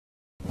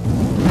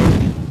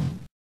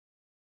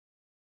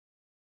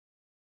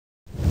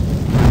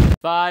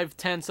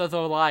5/10 of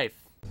their life.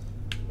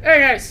 Hey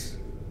guys!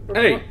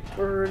 Hey!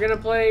 We're gonna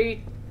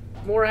play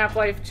more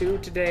Half-Life 2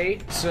 today.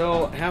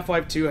 So,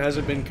 Half-Life 2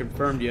 hasn't been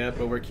confirmed yet,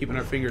 but we're keeping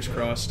our fingers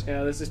crossed.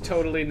 Yeah, this is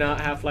totally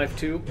not Half-Life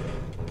 2.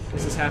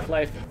 This is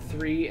Half-Life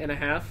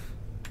 3.5.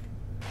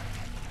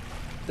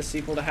 The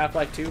sequel to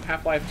Half-Life 2.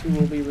 Half-Life 2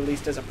 will be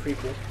released as a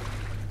prequel.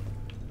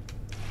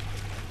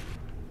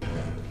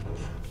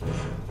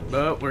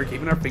 But we're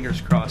keeping our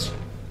fingers crossed.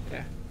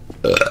 Yeah.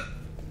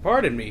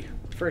 Pardon me.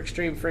 For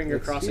Extreme Finger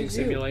Crossing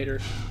Simulator.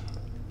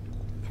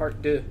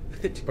 Part 2.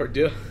 Part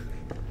 2.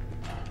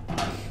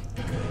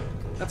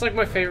 That's like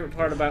my favorite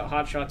part about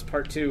Hot Shots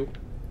Part 2.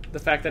 The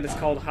fact that it's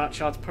called Hot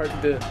Shots Part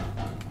 2.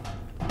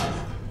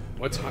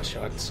 What's Hot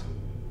Shots?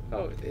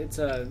 Oh, it's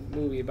a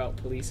movie about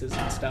polices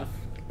and stuff.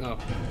 Oh.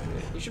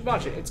 You should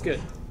watch it. It's good.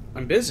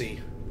 I'm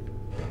busy.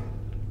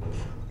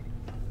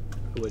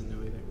 I wouldn't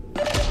know either.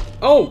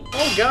 Oh!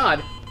 Oh,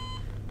 God!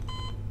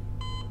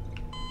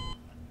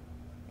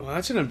 Well,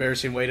 that's an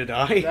embarrassing way to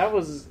die. That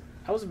was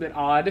a bit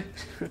odd.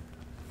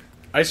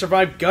 I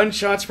survived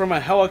gunshots from a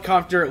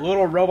helicopter,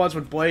 little robots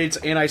with blades,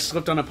 and I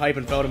slipped on a pipe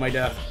and fell to my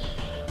death.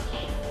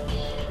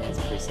 That's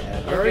pretty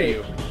sad. Where are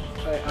you?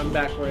 I'm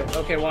back for it.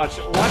 Okay, watch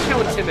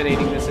how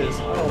intimidating this is.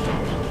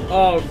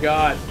 Oh,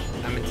 God.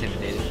 I'm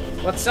intimidated.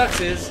 What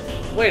sucks is,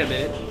 wait a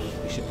minute.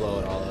 We should blow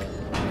it all up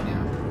right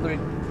now. Let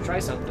me try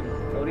something,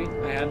 Cody.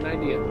 I had an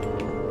idea.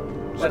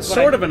 That's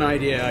sort of an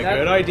idea. A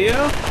good idea?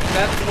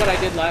 That's what I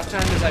did last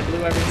time, is I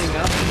blew everything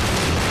up.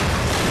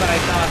 But I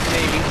thought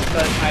maybe,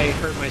 but I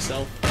hurt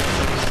myself in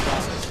the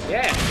process.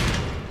 Yeah!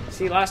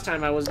 See, last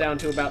time I was down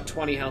to about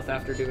 20 health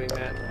after doing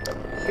that.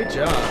 Good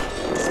job.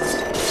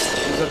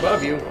 He's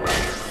above you.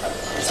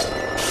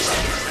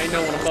 Ain't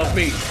no one above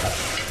me.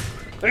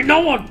 Ain't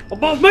no one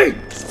above me!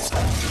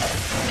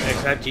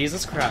 Except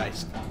Jesus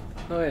Christ.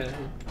 Oh, yeah.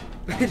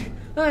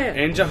 Oh, yeah.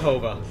 And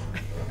Jehovah.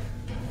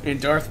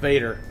 And Darth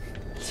Vader.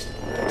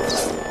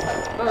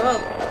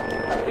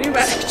 Can you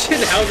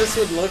imagine how this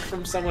would look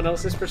from someone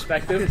else's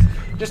perspective?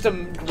 Just a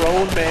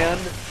grown man,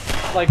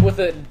 like with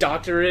a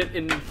doctorate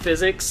in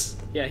physics.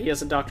 Yeah, he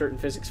has a doctorate in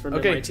physics from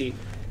MIT.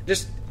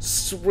 Just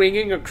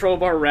swinging a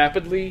crowbar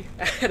rapidly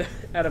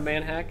at a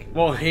manhack.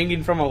 Well,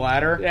 hanging from a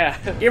ladder? Yeah.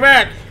 Get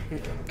back!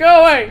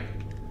 Go away!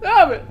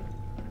 Stop it!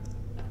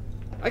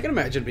 I can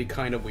imagine it'd be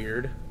kind of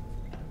weird.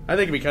 I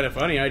think it'd be kind of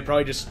funny. I'd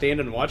probably just stand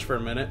and watch for a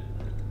minute.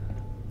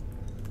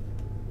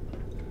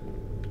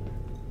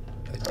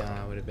 But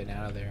I would have been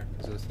out of there,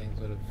 because those things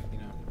would have,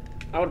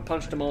 I would have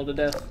punched them all to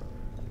death.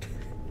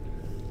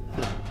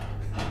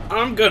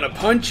 I'm gonna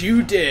punch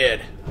you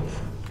dead!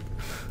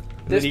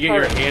 This then you get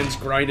your hands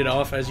grinded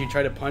off as you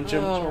try to punch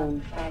him.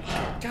 Oh,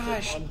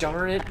 gosh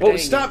darn it. Oh, Dang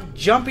stop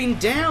jumping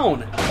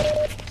down!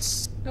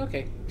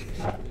 Okay.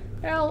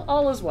 Well,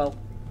 all is well.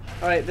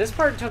 Alright, this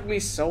part took me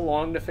so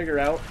long to figure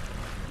out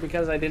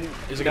because I didn't...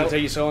 Is it going to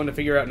take you so long to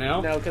figure out now?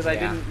 No, because I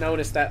didn't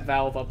notice that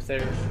valve up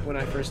there when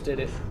I first did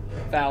it.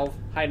 Valve.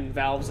 Hiding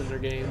valves in their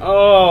game.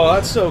 Oh,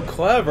 that's so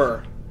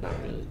clever. Not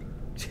really.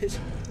 It's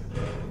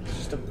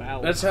just a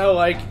valve. That's how,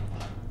 like,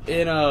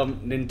 in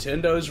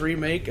Nintendo's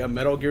remake of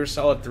Metal Gear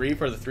Solid 3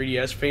 for the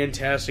 3DS,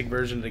 fantastic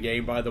version of the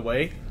game, by the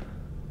way,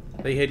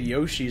 they hid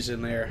Yoshi's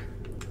in there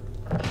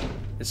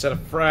instead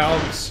of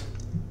frogs.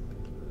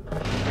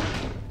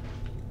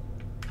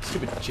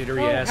 Stupid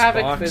jittery ass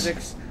Havoc box.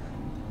 physics.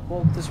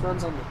 Well, this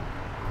runs on the...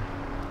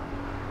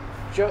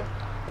 Joe...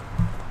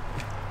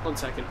 1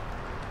 second.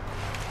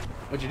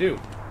 What'd you do?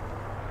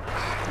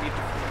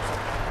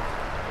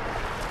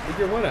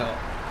 Figure what out?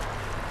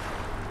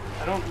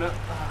 I don't know.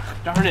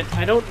 Darn it.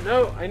 I don't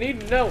know. I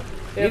need to know.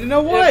 You need to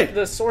know what? If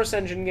the Source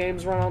Engine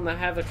games run on the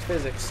Havoc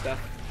physics stuff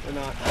or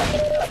not.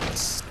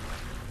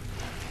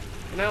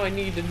 Now I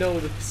need to know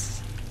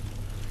this.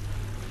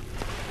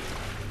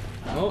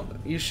 Well,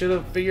 you should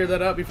have figured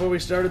that out before we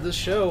started this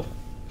show.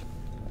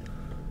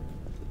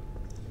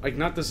 Like,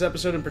 not this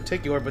episode in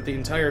particular, but the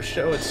entire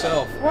show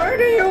itself. Where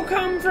do you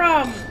come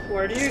from?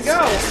 Where do you go?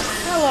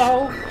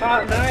 Hello,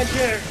 Cotton Eye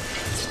Chair.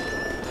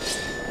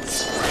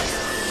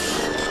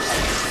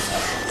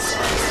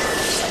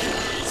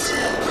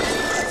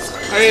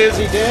 Hey, is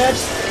he dead?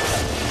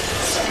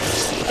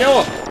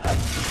 Kill him!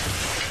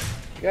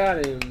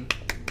 Got him.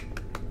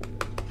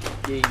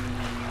 Yay.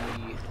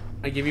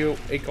 I give you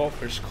a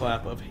golfer's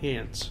clap of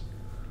hands.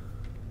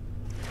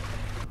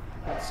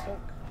 Got stuck.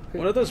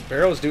 What are those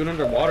barrels doing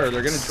underwater?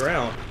 They're gonna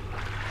drown.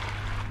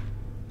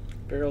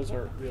 Barrels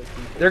aren't real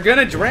people. They're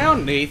gonna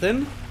drown,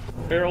 Nathan!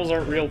 Barrels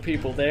aren't real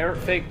people. They aren't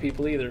fake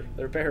people either.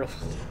 They're barrels.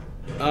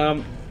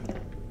 I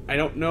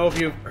don't know if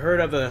you've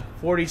heard of the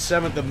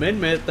 47th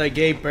Amendment that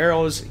gave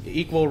barrels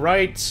equal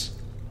rights.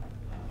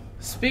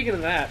 Speaking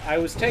of that, I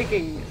was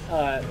taking,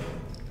 I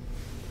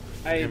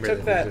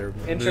took that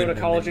Intro to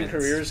College and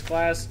Careers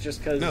class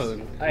just because No,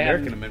 the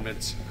American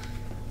Amendments.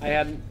 I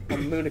had a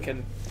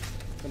Moonican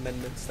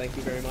amendments, thank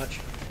you very much.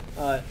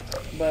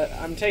 But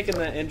I'm taking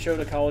that Intro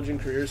to College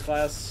and Careers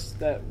class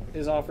that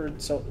is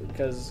offered, so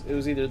because it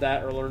was either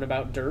that or learn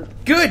about dirt.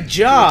 Good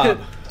job!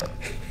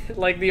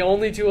 Like, the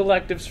only two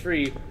electives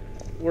free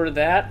were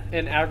that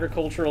and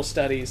agricultural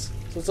studies.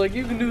 So it's like,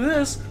 you can do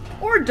this,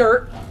 or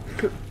dirt.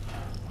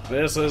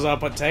 This is a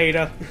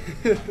potato.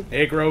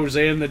 It grows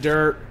in the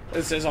dirt.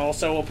 This is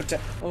also a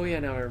potato. Oh yeah,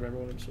 now I remember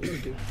what I'm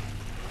supposed to do.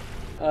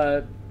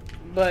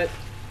 But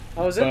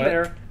I was in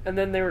there, and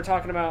then they were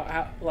talking about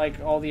how, like,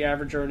 all the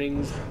average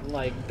earnings,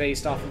 like,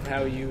 based off of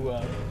how you,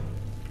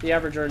 the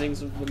average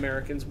earnings of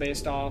Americans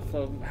based off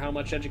of how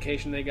much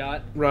education they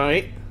got.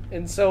 Right.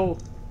 And so,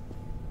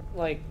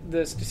 like,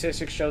 the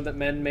statistics showed that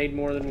men made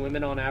more than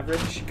women on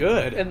average.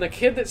 Good. And the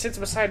kid that sits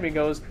beside me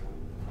goes,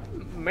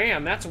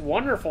 man, that's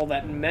wonderful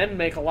that men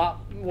make a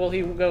lot. Well,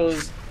 he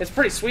goes, it's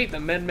pretty sweet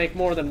that men make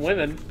more than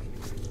women.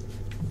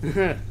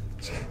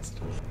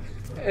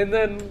 And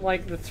then,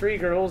 like, the three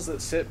girls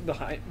that sit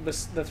behind,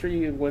 the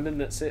three women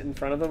that sit in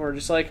front of them are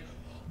just like,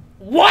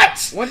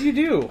 what? What do you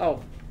do?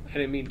 Oh, I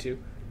didn't mean to.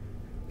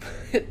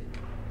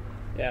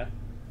 Yeah.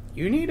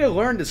 You need to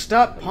learn to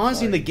stop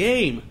pausing the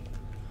game.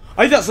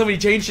 I thought somebody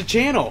changed the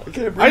channel. I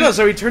thought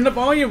somebody turned the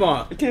volume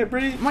off. I can't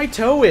breathe. My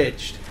toe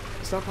itched.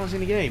 Stop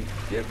pausing the game.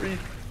 Can't breathe.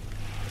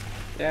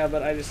 Yeah,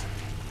 but I just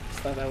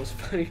thought that was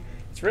funny.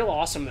 It's real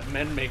awesome that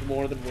men make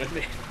more than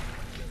women.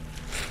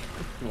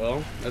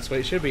 Well, that's what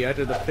it should be.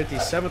 After the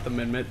 57th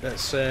Amendment that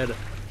said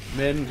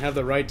men have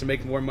the right to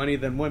make more money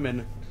than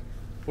women,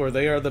 for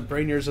they are the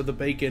brainers of the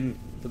bacon,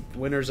 the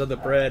winners of the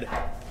bread.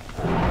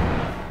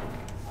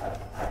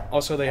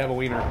 Also, they have a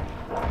wiener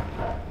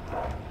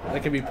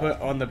that can be put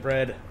on the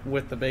bread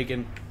with the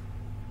bacon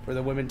for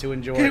the women to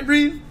enjoy. Can't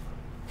breathe.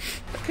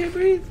 I can't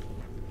breathe.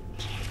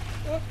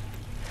 Oh,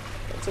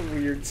 that's a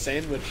weird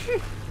sandwich.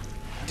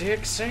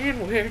 Dick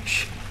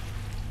sandwich.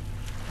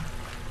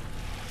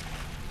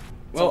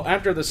 Well,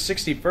 after the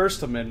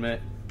 61st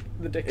Amendment,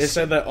 The dick. it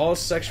said that all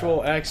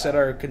sexual acts that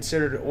are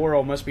considered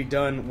oral must be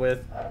done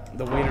with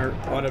the wiener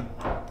on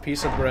a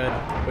piece of bread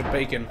with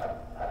bacon,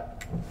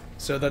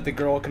 so that the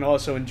girl can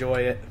also enjoy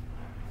it.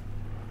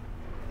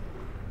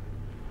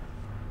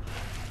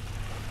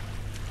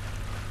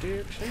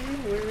 Dick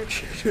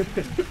sandwich.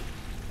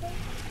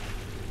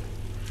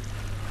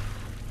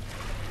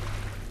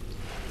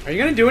 Are you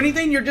gonna do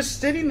anything? You're just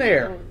sitting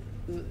there.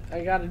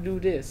 I gotta do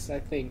this,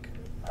 I think.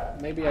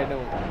 Maybe I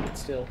don't, but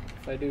still.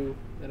 If I do,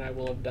 then I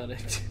will have done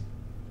it.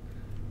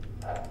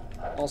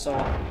 Also,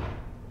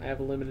 I have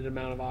a limited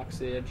amount of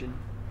oxygen.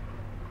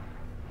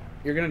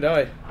 You're gonna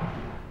die.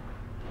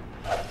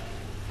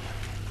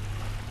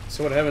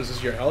 So what happens?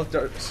 Does your health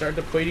start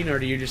depleting, or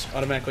do you just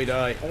automatically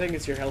die? I think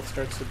it's your health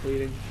starts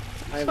depleting.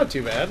 It's not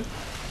too bad.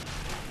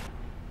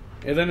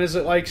 And then is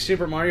it like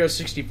Super Mario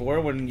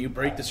 64 when you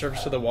break the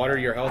surface of the water,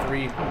 your health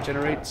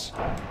regenerates?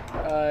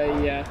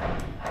 Yeah.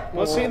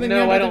 Well, see, then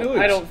no, you I have nothing don't. to lose.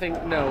 I don't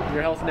think. No,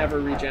 your health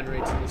never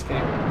regenerates in this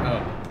game.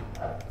 Oh.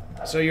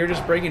 So you're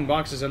just breaking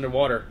boxes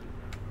underwater.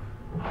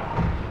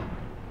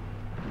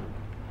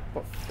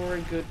 But for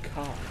a good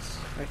cause,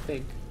 I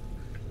think.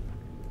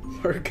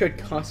 For a good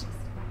cause.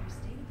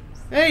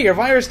 Hey, your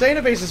virus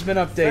database has been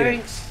updated.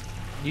 Thanks.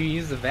 You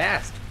use the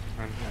vast.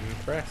 I'm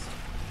impressed.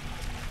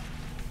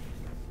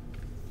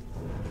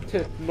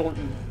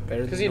 Norton.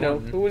 Better Because, than you know,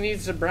 Norton. who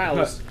needs to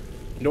browse?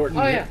 Norton.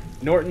 Oh, yeah.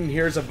 Norton,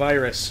 here's a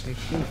virus.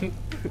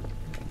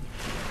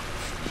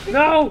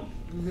 No!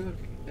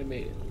 I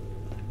made it.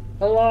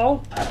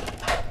 Hello?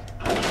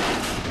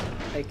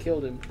 I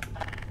killed him.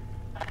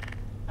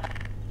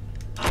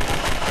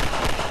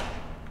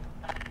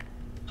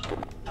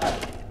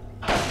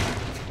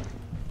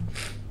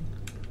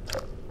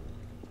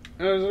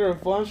 Is there a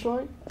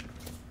flashlight?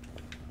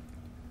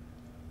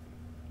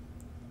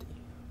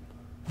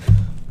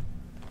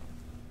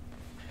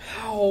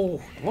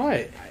 Ow!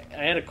 What?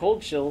 I had a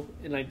cold chill,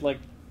 and I, like,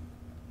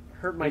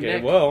 hurt my Okay,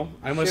 neck. well,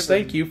 I must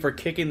Shivering. thank you for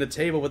kicking the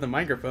table with the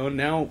microphone.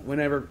 Now,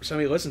 whenever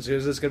somebody listens to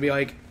this, it's gonna be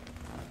like,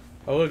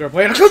 oh, look, we're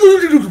playing.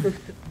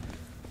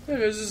 Hey,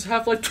 this is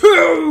Half-Life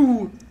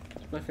 2!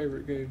 It's my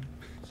favorite game.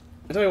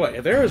 I tell you what,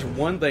 if there is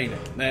one thing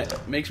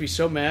that makes me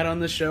so mad on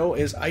this show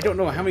is I don't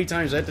know how many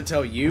times I have to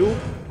tell you,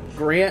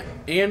 Grant,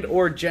 and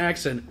or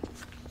Jackson,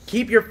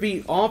 keep your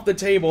feet off the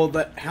table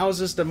that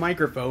houses the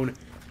microphone,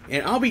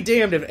 and I'll be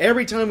damned if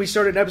every time we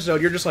start an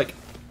episode, you're just like,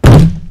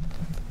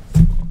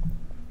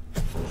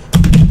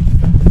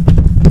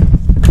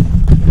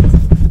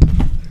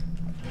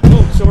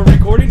 oh, so we're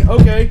recording?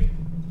 Okay.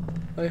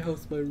 I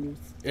host my rules.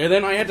 And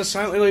then I had to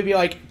silently be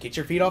like, get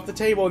your feet off the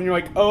table, and you're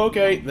like, oh,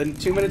 okay. Then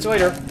 2 minutes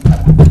later,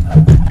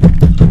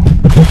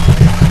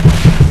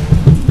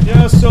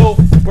 yeah, so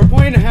we're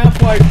playing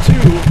Half-Life 2,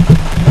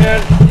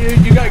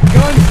 and you got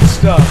guns and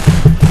stuff.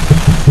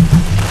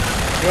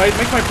 Do I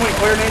make my point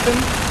clear,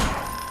 Nathan?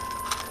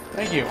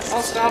 Thank you.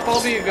 I'll stop.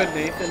 I'll be a good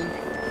Nathan.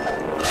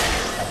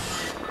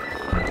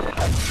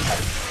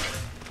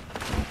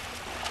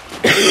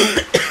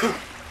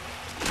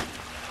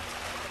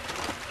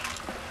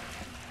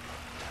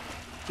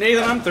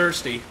 Nathan, I'm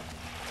thirsty.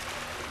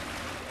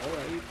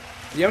 Alright.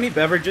 Do you have any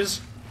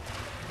beverages?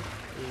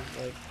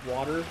 Like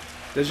water.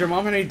 Does your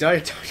mom have any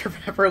Diet Dr.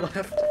 Pepper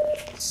left?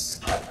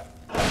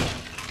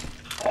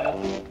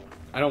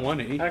 I don't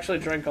want any. I actually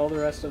drank all the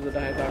rest of the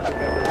Diet Dr.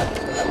 Pepper,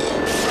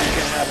 so you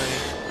can't have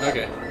any.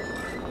 Okay.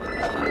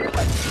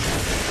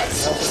 I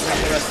also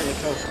drank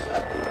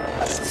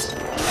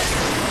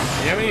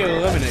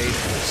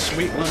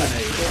sweet lemonade.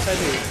 Yes, I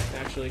do,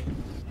 actually.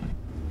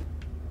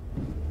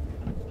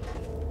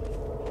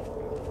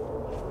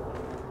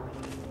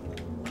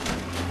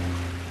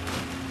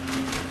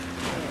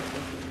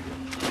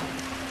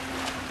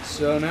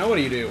 So now what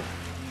do you do?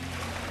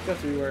 Go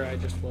through where I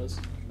just was.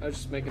 I was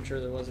just making sure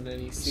there wasn't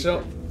any secret.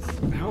 So,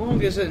 how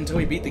long is it until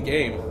we beat the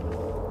game?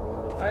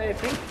 I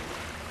think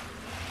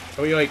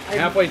Are we like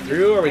halfway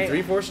through? Are we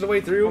 3/4 of the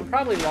way through? I'm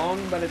probably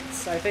long, but I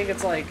think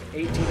it's like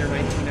 18 or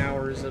 19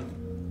 hours of,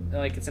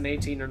 like it's an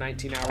 18 or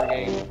 19 hour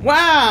game.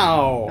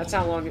 Wow! That's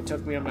how long it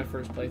took me on my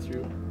first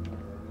playthrough.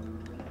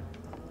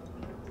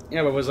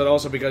 Yeah, but was that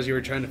also because you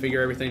were trying to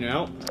figure everything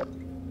out?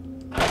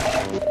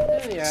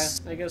 Yeah,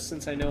 I guess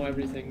since I know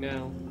everything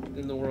now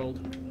in the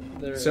world.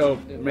 So,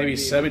 maybe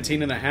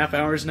 17 and a half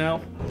hours now?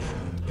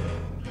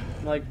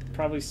 Like,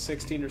 probably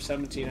 16 or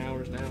 17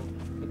 hours now.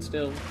 But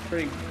still,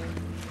 pretty...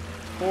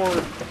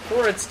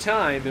 For its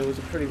time, it was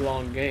a pretty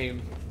long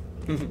game.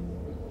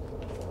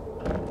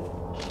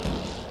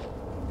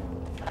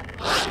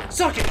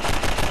 Suck it!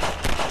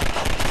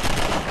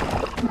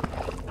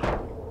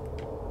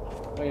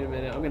 Wait a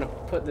minute, I'm gonna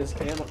put this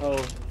ammo...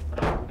 Oh,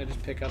 I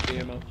just pick up the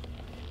ammo.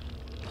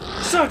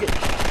 Suck it!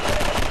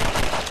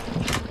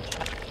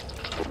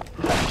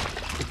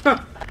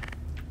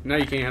 Now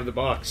you can't have the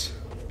box.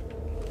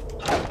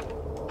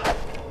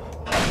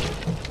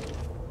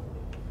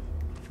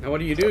 Now what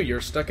do?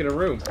 You're stuck in a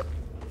room.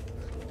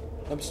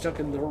 I'm stuck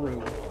in the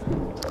room.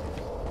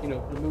 You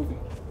know, the movie.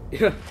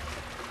 Yeah.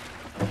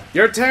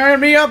 You're tearing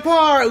me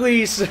apart,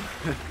 Lisa!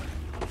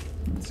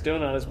 Still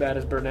not as bad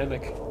as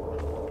Burnemic.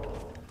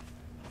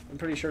 I'm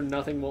pretty sure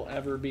nothing will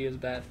ever be as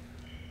bad.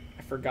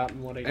 I've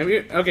forgotten what I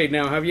did. Okay,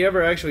 now, have you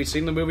ever actually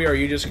seen the movie, or are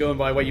you just going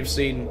by what you've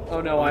seen?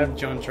 Oh no, on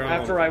John Tron?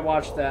 after I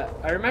watched that,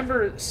 I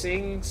remember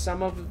seeing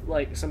some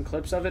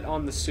clips of it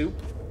on The Soup,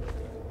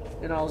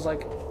 and I was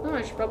like, oh,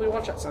 I should probably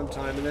watch that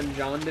sometime. And then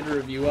John did a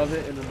review of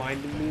it and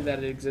reminded me that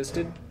it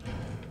existed.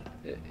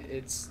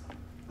 It's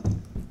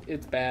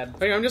bad.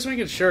 Hey, I'm just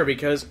making sure,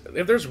 because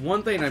if there's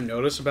one thing I've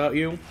noticed about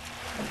you,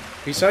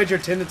 besides your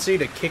tendency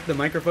to kick the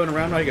microphone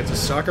around like it's a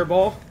soccer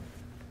ball,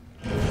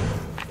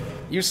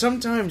 you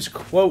sometimes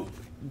quote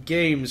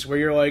games where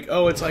you're like,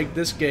 oh, it's like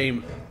this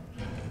game.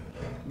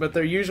 But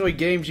they're usually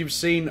games you've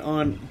seen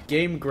on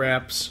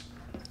GameGurnersAdvance,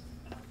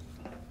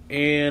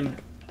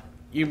 and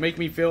you make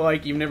me feel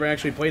like you've never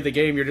actually played the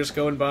game, you're just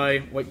going by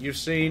what you've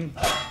seen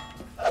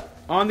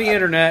on the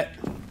internet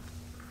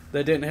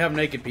that didn't have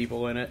naked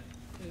people in it.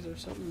 Is there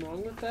something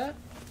wrong with that?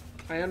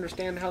 I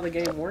understand how the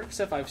game works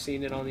if I've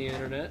seen it on the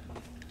internet.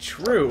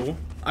 True.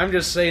 I'm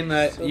just saying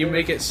that So you there-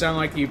 make it sound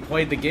like you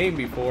played the game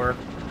before.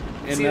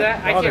 And See that?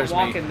 I can't bothers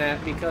walk me. in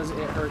that because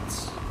it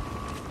hurts.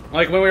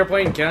 Like when we were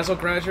playing Castle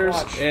Crashers,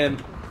 Watch.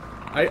 and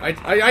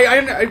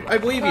I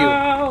believe you.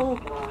 Oh!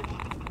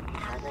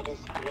 Hazardous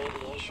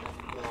radiation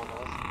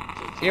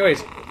levels.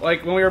 Anyways,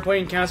 like when we were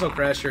playing Castle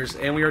Crashers,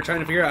 and we were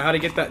trying to figure out how to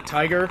get that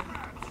tiger,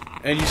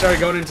 and you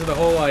started going into the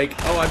whole like,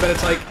 oh, I bet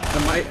it's like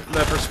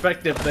the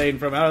perspective thing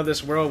from Out of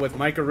This World with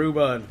Mike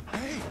Aruba.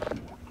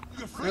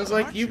 And I was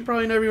like, you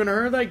probably never even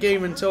heard of that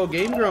game until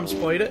Game Grumps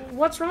played it.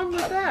 What's wrong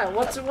with that?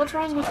 What's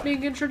wrong with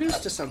being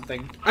introduced to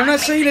something? I'm not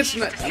saying it's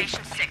not.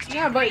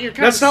 Yeah, but you're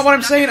kind That's of... not what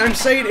I'm saying. I'm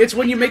saying it's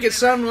when you make it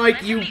sound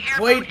like you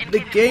played the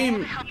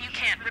game.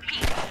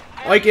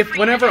 Like,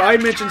 whenever I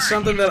mention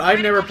something that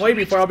I've never played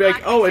before, I'll be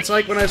like, oh, it's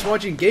like when I was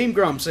watching Game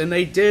Grumps, and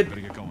they did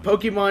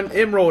Pokemon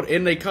Emerald,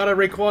 and they caught a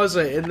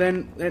Rayquaza, and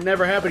then it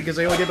never happened because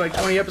they only did like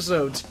 20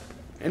 episodes,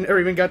 and never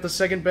even got the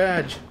second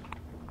badge.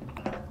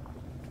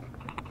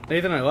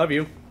 Nathan, I love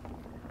you.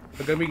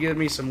 But let me give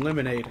me some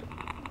lemonade.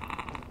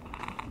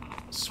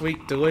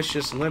 Sweet,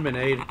 delicious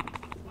lemonade.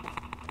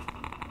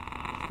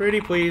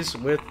 Pretty please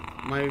with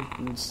my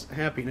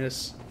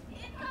happiness.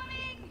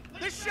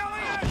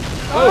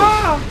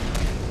 Oh!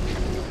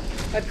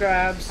 Head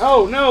crabs.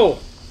 Oh no!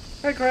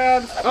 Head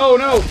crabs. Oh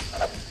no!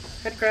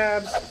 Head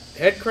crabs.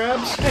 Head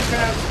crabs? Head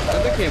crabs.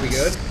 Oh, that can't be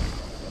good.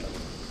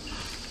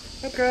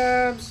 Head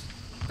crabs.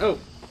 Oh.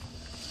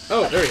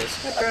 Oh, there he is.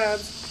 Head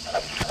crabs.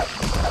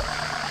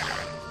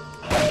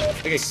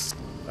 Okay.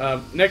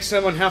 Next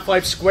time on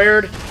Half-Life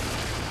Squared,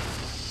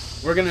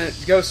 we're gonna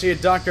go see a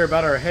doctor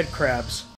about our head crabs.